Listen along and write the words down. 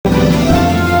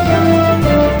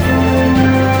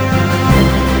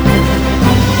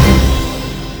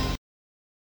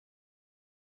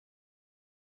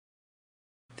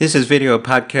This is video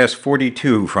podcast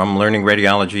 42 from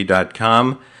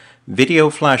learningradiology.com.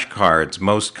 Video flashcards,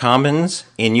 most commons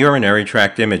in urinary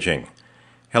tract imaging.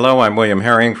 Hello, I'm William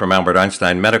Herring from Albert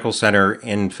Einstein Medical Center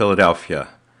in Philadelphia.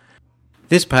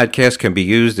 This podcast can be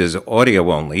used as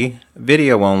audio only,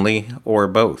 video only, or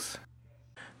both.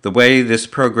 The way this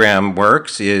program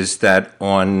works is that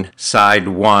on side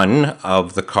one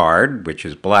of the card, which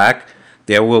is black,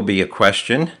 there will be a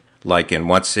question, like in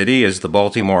what city is the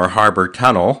Baltimore Harbor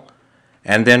Tunnel?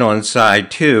 And then on side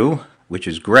two, which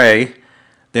is gray,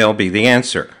 there'll be the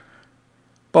answer.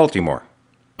 Baltimore.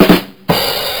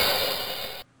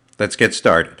 Let's get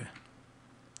started.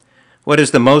 What is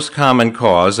the most common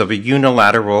cause of a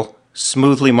unilateral,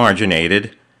 smoothly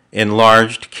marginated,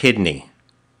 enlarged kidney?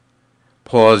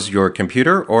 Pause your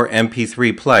computer or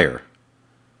MP3 player.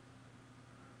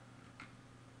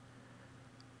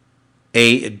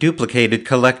 A duplicated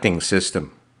collecting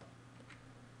system.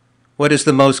 What is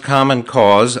the most common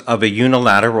cause of a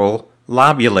unilateral,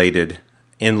 lobulated,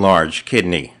 enlarged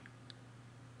kidney?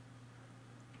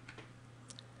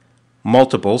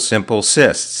 Multiple simple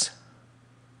cysts.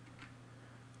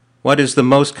 What is the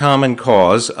most common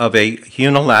cause of a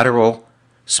unilateral,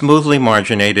 smoothly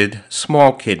marginated,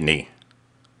 small kidney?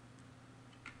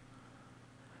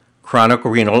 Chronic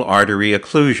renal artery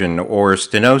occlusion or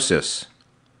stenosis.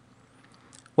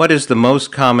 What is the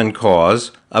most common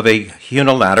cause of a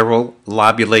unilateral,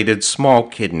 lobulated, small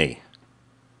kidney?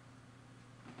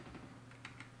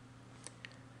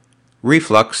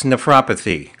 Reflux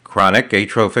nephropathy, chronic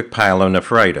atrophic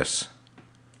pyelonephritis.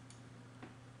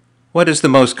 What is the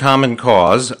most common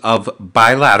cause of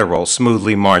bilateral,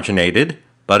 smoothly marginated,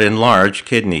 but enlarged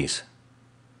kidneys?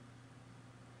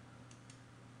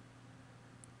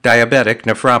 Diabetic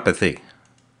nephropathy.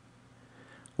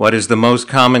 What is the most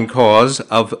common cause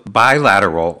of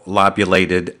bilateral,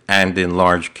 lobulated, and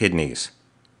enlarged kidneys?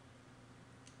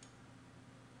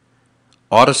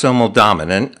 Autosomal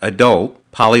dominant, adult,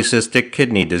 polycystic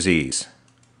kidney disease.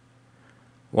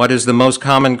 What is the most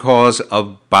common cause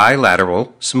of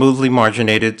bilateral, smoothly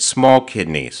marginated, small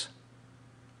kidneys?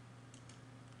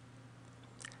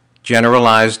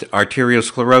 Generalized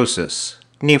arteriosclerosis,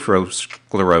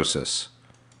 nephrosclerosis.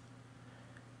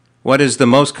 What is the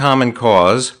most common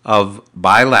cause of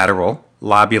bilateral,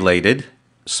 lobulated,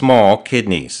 small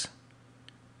kidneys?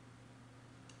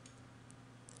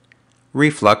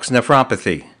 Reflux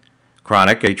nephropathy,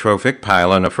 chronic atrophic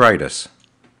pyelonephritis.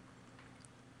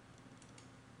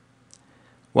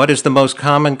 What is the most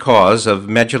common cause of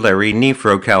medullary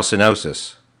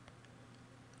nephrocalcinosis?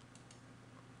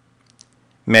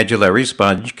 Medullary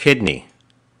sponge kidney.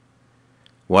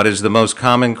 What is the most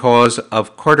common cause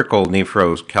of cortical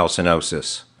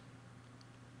nephrocalcinosis?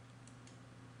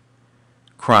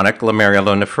 Chronic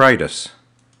glomerulonephritis.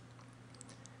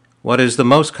 What is the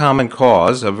most common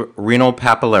cause of renal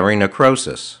papillary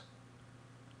necrosis?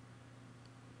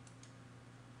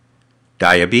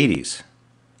 Diabetes.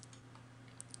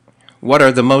 What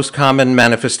are the most common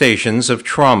manifestations of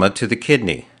trauma to the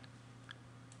kidney?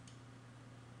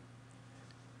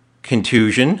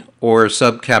 Contusion or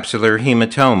subcapsular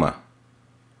hematoma.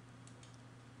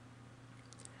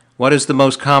 What is the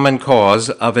most common cause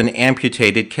of an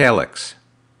amputated calyx?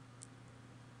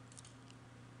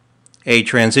 A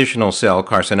transitional cell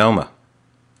carcinoma.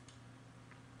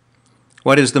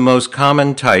 What is the most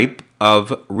common type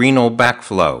of renal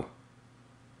backflow?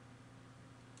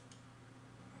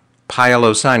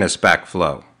 Pilosinus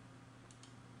backflow.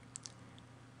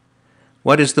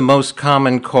 What is the most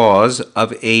common cause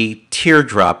of a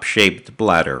teardrop-shaped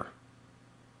bladder?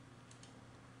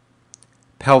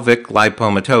 Pelvic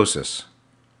lipomatosis.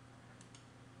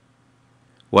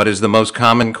 What is the most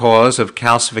common cause of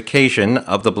calcification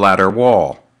of the bladder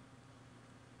wall?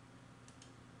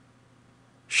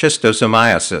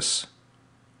 Schistosomiasis.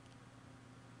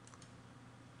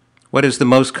 What is the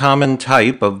most common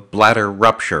type of bladder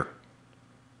rupture?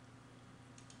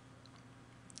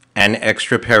 An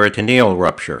extraperitoneal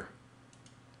rupture.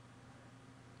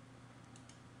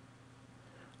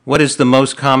 What is the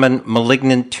most common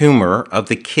malignant tumor of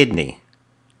the kidney?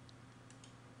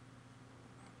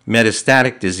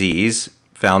 Metastatic disease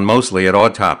found mostly at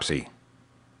autopsy.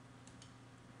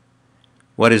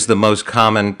 What is the most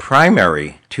common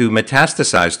primary to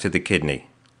metastasize to the kidney?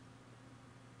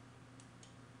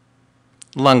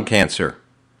 Lung cancer.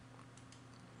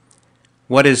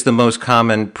 What is the most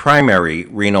common primary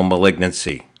renal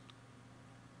malignancy?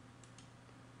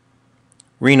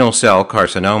 Renal cell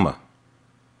carcinoma.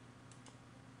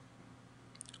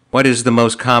 What is the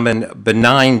most common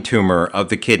benign tumor of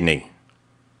the kidney?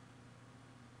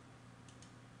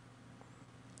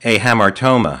 A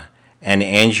hamartoma, an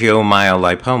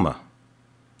angiomyolipoma?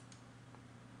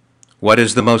 What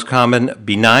is the most common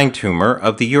benign tumor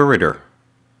of the ureter?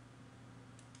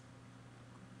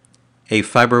 A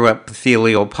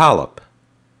fibroepithelial polyp.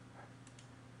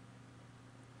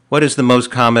 What is the most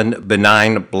common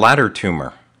benign bladder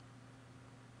tumor?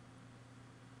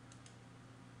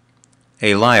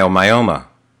 A leiomyoma.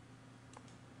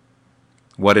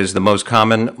 What is the most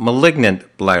common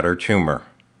malignant bladder tumor?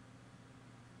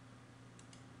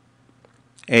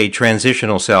 A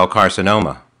transitional cell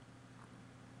carcinoma.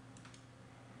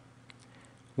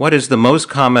 What is the most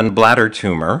common bladder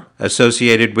tumor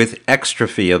associated with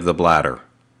exstrophy of the bladder?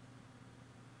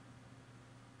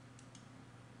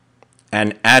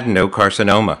 An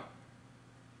adenocarcinoma.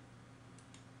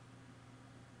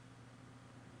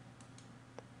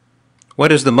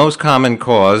 What is the most common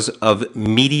cause of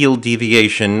medial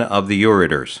deviation of the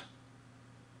ureters?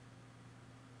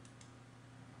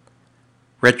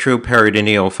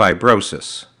 Retroperitoneal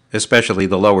fibrosis, especially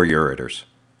the lower ureters.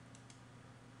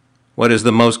 What is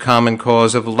the most common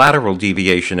cause of lateral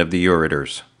deviation of the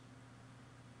ureters?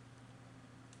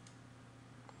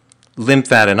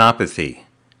 Lymphadenopathy,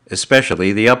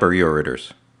 especially the upper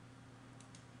ureters.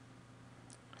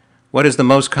 What is the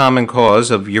most common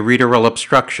cause of ureteral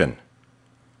obstruction?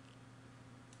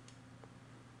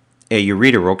 A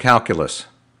ureteral calculus.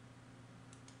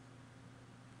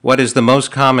 What is the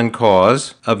most common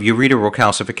cause of ureteral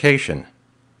calcification?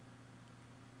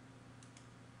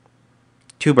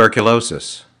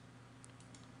 Tuberculosis.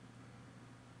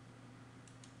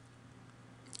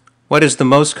 What is the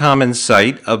most common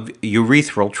site of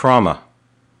urethral trauma?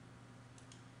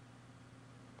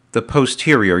 The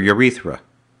posterior urethra.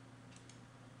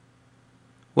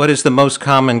 What is the most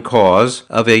common cause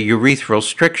of a urethral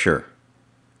stricture?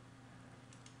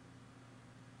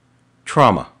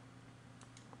 Trauma.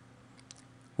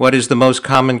 What is the most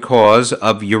common cause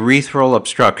of urethral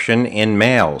obstruction in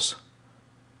males?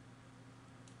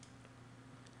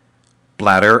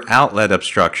 Bladder outlet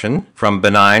obstruction from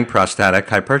benign prostatic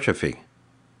hypertrophy.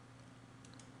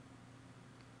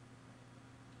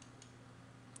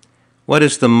 What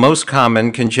is the most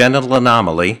common congenital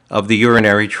anomaly of the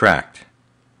urinary tract?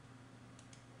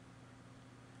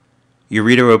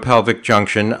 Ureteropelvic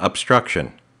junction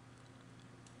obstruction.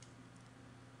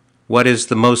 What is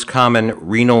the most common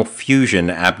renal fusion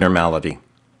abnormality?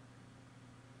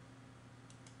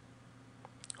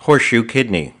 Horseshoe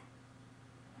kidney.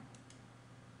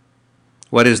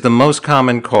 What is the most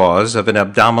common cause of an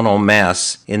abdominal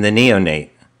mass in the neonate?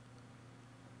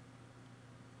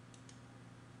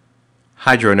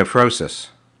 Hydronephrosis.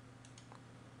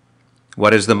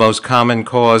 What is the most common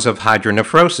cause of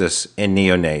hydronephrosis in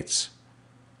neonates?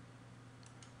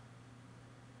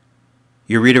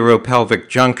 Ureteropelvic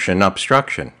junction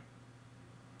obstruction.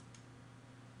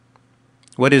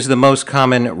 What is the most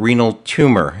common renal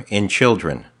tumor in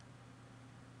children?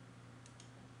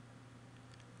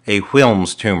 A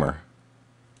Wilms tumor.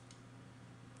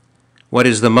 What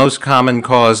is the most common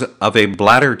cause of a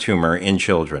bladder tumor in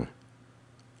children?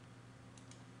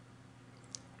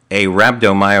 A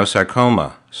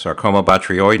rhabdomyosarcoma, sarcoma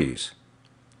botryoides.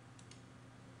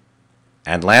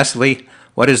 And lastly,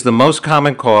 what is the most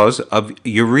common cause of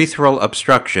urethral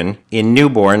obstruction in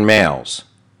newborn males?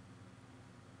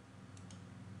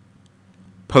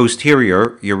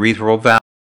 Posterior urethral valve.